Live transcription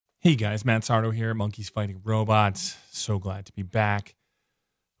Hey guys, Matt Sardo here, Monkeys Fighting Robots. So glad to be back.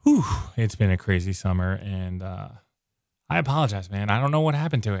 Whew, it's been a crazy summer, and I apologize, man. I don't know what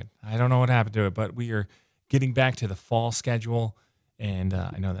happened to it. But we are getting back to the fall schedule, and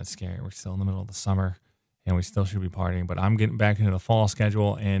I know that's scary. We're still in the middle of the summer, and we still should be partying, but I'm getting back into the fall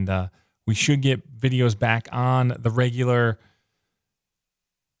schedule, and we should get videos back on the regular,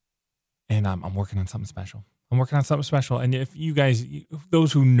 and I'm working on something special. And if you guys,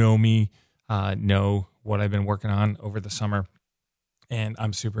 those who know me, know what I've been working on over the summer, and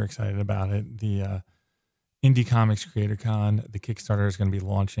I'm super excited about it. The Indie Comics Creator Con, the Kickstarter is going to be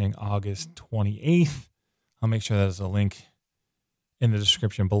launching August 28th. I'll make sure there's a link in the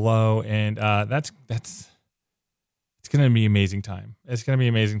description below, and it's going to be an amazing time. It's going to be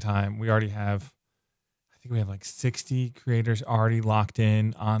an amazing time. We already have, I think we have like 60 creators already locked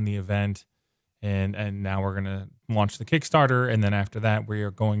in on the event. And now we're going to launch the Kickstarter. And then after that, we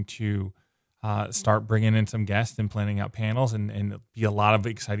are going to start bringing in some guests and planning out panels and be a lot of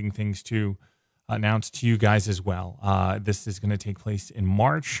exciting things to announce to you guys as well. This is going to take place in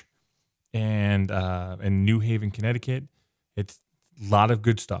March and in New Haven, Connecticut. It's a lot of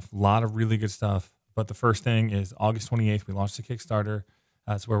good stuff, a lot of really good stuff. But the first thing is August 28th, we launched the Kickstarter.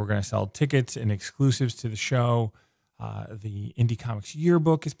 That's where we're going to sell tickets and exclusives to the show. The Indie Comics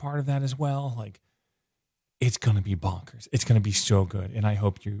Yearbook is part of that as well. Like, it's going to be bonkers. It's going to be so good. And I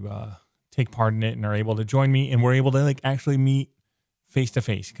hope you take part in it and are able to join me. And we're able to like actually meet face to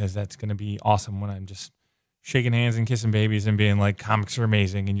face, because that's going to be awesome when I'm just shaking hands and kissing babies and being like, comics are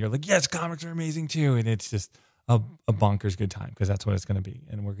amazing. And you're like, yes, comics are amazing too. And it's just a bonkers good time, because that's what it's going to be.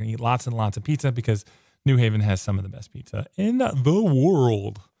 And we're going to eat lots and lots of pizza, because New Haven has some of the best pizza in the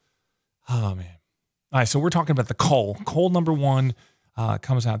world. Oh, man. All right, so we're talking about the CULL. CULL #1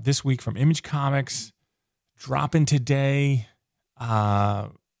 comes out this week from Image Comics, dropping today.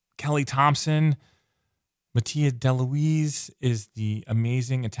 Kelly Thompson, Mattia De Iulis is the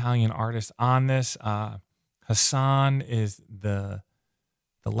amazing Italian artist on this. Hassan is the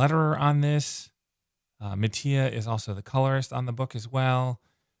letterer on this. Mattia is also the colorist on the book as well.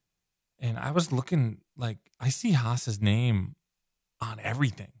 And I was looking, like, I see Haas's name on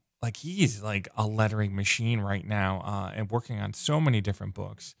everything. Like, he's like a lettering machine right now, and working on so many different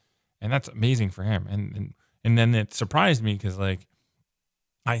books, and that's amazing for him. And then it surprised me, because like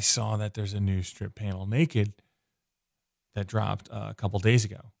I saw that there's a new strip panel, Naked, that dropped a couple days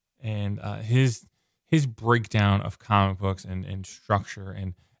ago, and his breakdown of comic books and structure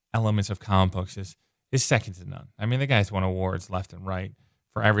and elements of comic books is second to none. I mean, the guy's won awards left and right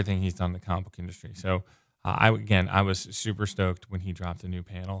for everything he's done in the comic book industry. So. I was super stoked when he dropped a new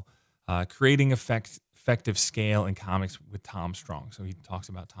panel, creating effective scale in comics with Tom Strong. So he talks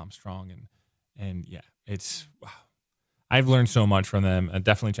about Tom Strong, and yeah, wow. I've learned so much from them.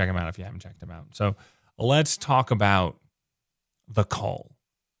 Definitely check them out if you haven't checked them out. So let's talk about the CULL,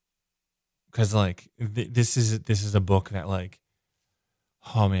 because like this is a book that, like,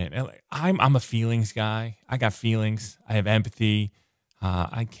 oh man, I'm a feelings guy. I got feelings. I have empathy.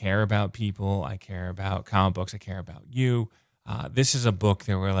 I care about people. I care about comic books. I care about you. This is a book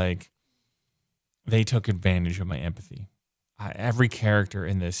that were like, they took advantage of my empathy. Every character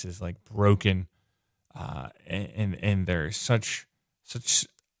in this is like broken, and there's such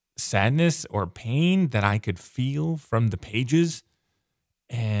sadness or pain that I could feel from the pages.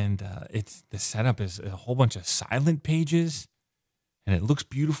 And the setup is a whole bunch of silent pages, and it looks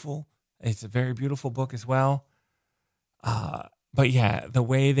beautiful. It's a very beautiful book as well. But yeah, the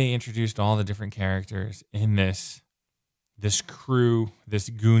way they introduced all the different characters in this crew, this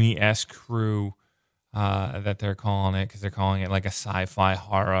Goonie-esque crew, that they're calling it, because they're calling it like a sci-fi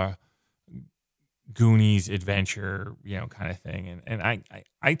horror Goonies adventure, kind of thing. And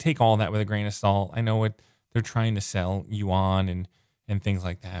I take all that with a grain of salt. I know what they're trying to sell you on and things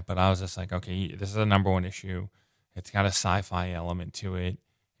like that. But I was just like, okay, this is a #1 issue. It's got a sci-fi element to it,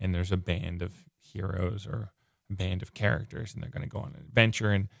 and there's a band of heroes or band of characters, and they're going to go on an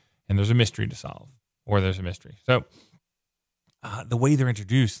adventure, and there's a mystery to solve, or there's a mystery. So the way they're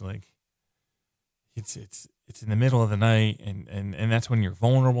introduced, like, it's in the middle of the night, and that's when you're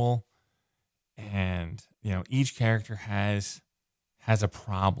vulnerable, and each character has a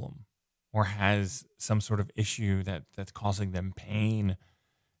problem or has some sort of issue that's causing them pain,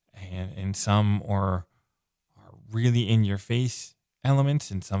 and some are really in your face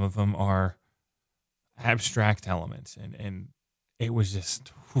elements, and some of them are abstract elements, and it was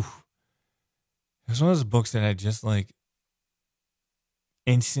just, whew. It was one of those books that I just like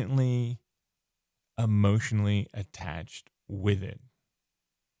instantly emotionally attached with it.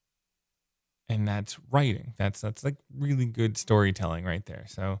 And that's writing. That's like really good storytelling right there.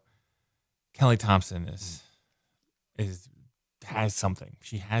 So Kelly Thompson has something.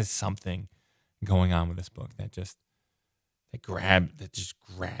 She has something going on with this book that just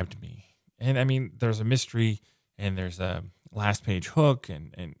grabbed me. And I mean, there's a mystery and there's a last page hook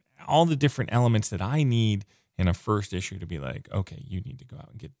and all the different elements that I need in a first issue to be like, okay, you need to go out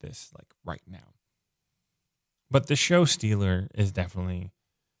and get this like right now. But the show stealer is definitely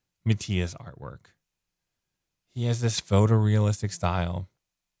Mattia's artwork. He has this photorealistic style.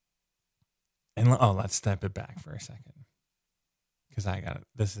 And let's step it back for a second. Because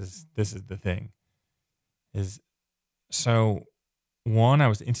this is the thing. So one, I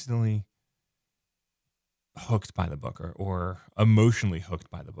was instantly hooked by the book or emotionally hooked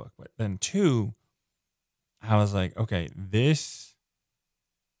by the book. But then two, I was like, okay, this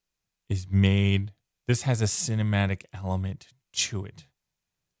has a cinematic element to it.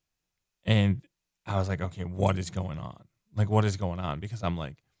 And I was like, okay, what is going on? Like, what is going on? Because I'm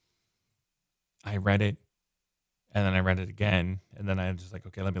like, I read it and then I read it again. And then I was just like,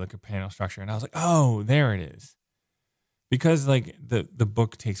 okay, let me look at panel structure. And I was like, oh, there it is. Because like the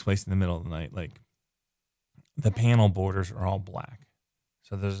book takes place in the middle of the night, like the panel borders are all black.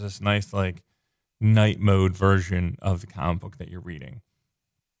 So there's this nice like night mode version of the comic book that you're reading.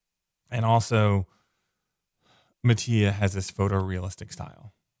 And also Mattia has this photorealistic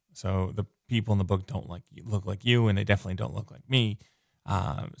style. So the people in the book don't look like you, and they definitely don't look like me.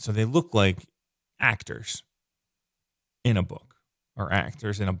 So they look like actors in a book, or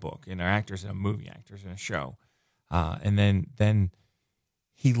actors in a book, and they're actors in a movie, actors in a show. And then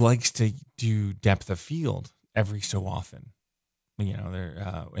he likes to do depth of field every so often. You know,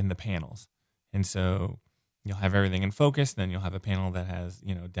 they're in the panels, and so you'll have everything in focus. Then you'll have a panel that has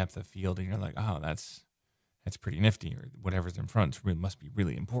depth of field, and you're like, oh, that's pretty nifty, or whatever's in front must be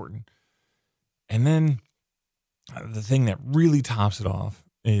really important. And then the thing that really tops it off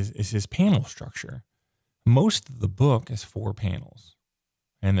is his panel structure. Most of the book is 4 panels,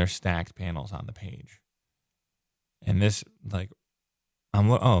 and they're stacked panels on the page. And this, like, I'm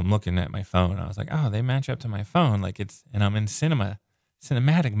looking at my phone. I was like, oh, they match up to my phone. Like and I'm in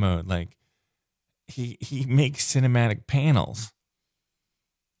cinematic mode. Like he makes cinematic panels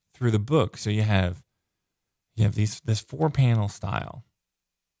through the book. So you have this 4-panel style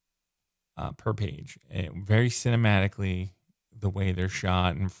per page, very cinematically the way they're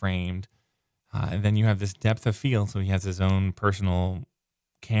shot and framed, and then you have this depth of field. So he has his own personal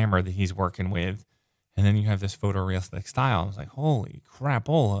camera that he's working with, and then you have this photorealistic style. I was like, holy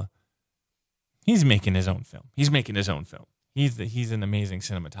crapola! He's making his own film. He's an amazing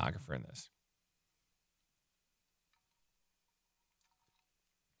cinematographer in this.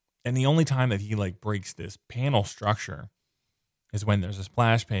 And the only time that he like breaks this panel structure is when there's a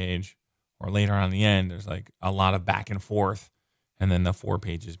splash page, or later on in the end, there's like a lot of back and forth, and then the 4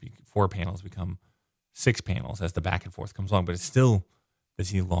 panels become 6 panels as the back and forth comes along. But it's still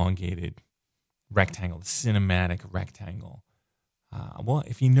this elongated rectangle, the cinematic rectangle. Well,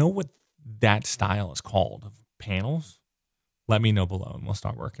 if you know what that style is called of panels, let me know below, and we'll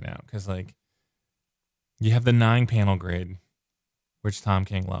start working out. Because like you have the 9-panel grid, which Tom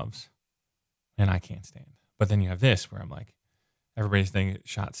King loves, and I can't stand. But then you have this, where I'm like, everybody's thing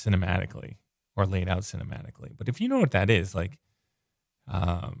shot cinematically or laid out cinematically. But if you know what that is, like,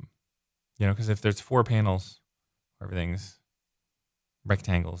 because if there's 4 panels, everything's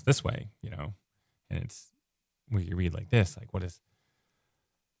rectangles this way, and it's where you read like this, like what is,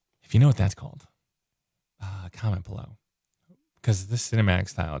 if you know what that's called, comment below. Because this cinematic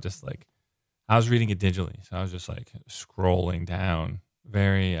style, just like, I was reading it digitally, so I was just like scrolling down.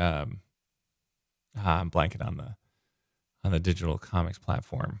 Very, I'm blanking on the digital comics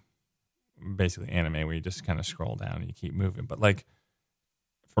platform, basically anime, where you just kind of scroll down and you keep moving. But like,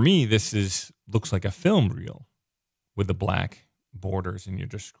 for me, this looks like a film reel with the black borders, and you're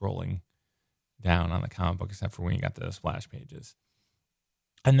just scrolling down on the comic book, except for when you got the splash pages.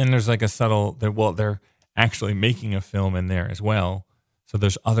 And then there's like a subtle, they're actually making a film in there as well. So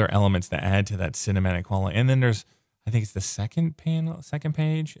there's other elements that add to that cinematic quality. And then there's, I think it's the second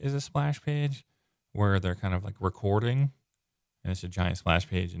page is a splash page where they're kind of like recording, and it's a giant splash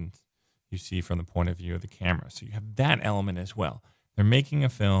page, and you see from the point of view of the camera. So you have that element as well. They're making a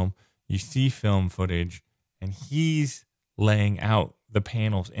film, you see film footage, and he's laying out the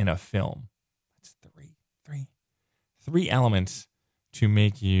panels in a film. That's three elements to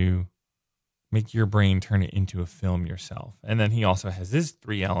make your brain turn it into a film yourself. And then he also has his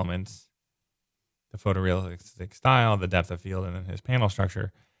 3 elements, the photorealistic style, the depth of field, and then his panel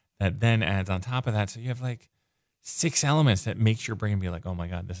structure that then adds on top of that. So you have like 6 elements that makes your brain be like, oh my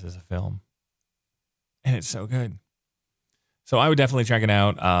God, this is a film. And it's so good. So I would definitely check it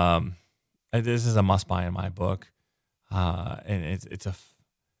out. this is a must buy in my book. And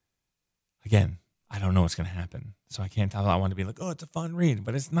again, I don't know what's going to happen. So I can't tell. I want to be like, oh, it's a fun read,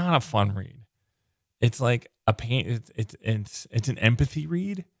 but it's not a fun read. It's like a pain. It's an empathy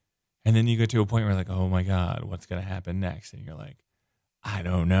read. And then you go to a point where you're like, oh my God, what's going to happen next? And you're like, I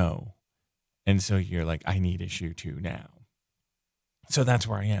don't know. And so you're like, I need issue 2 now. So that's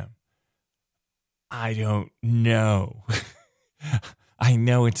where I am. I don't know. I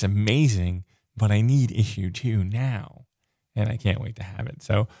know it's amazing, but I need issue 2 now. And I can't wait to have it.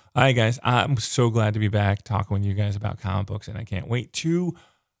 So, all right, guys, I'm so glad to be back talking with you guys about comic books. And I can't wait to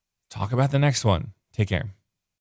talk about the next one. Take care.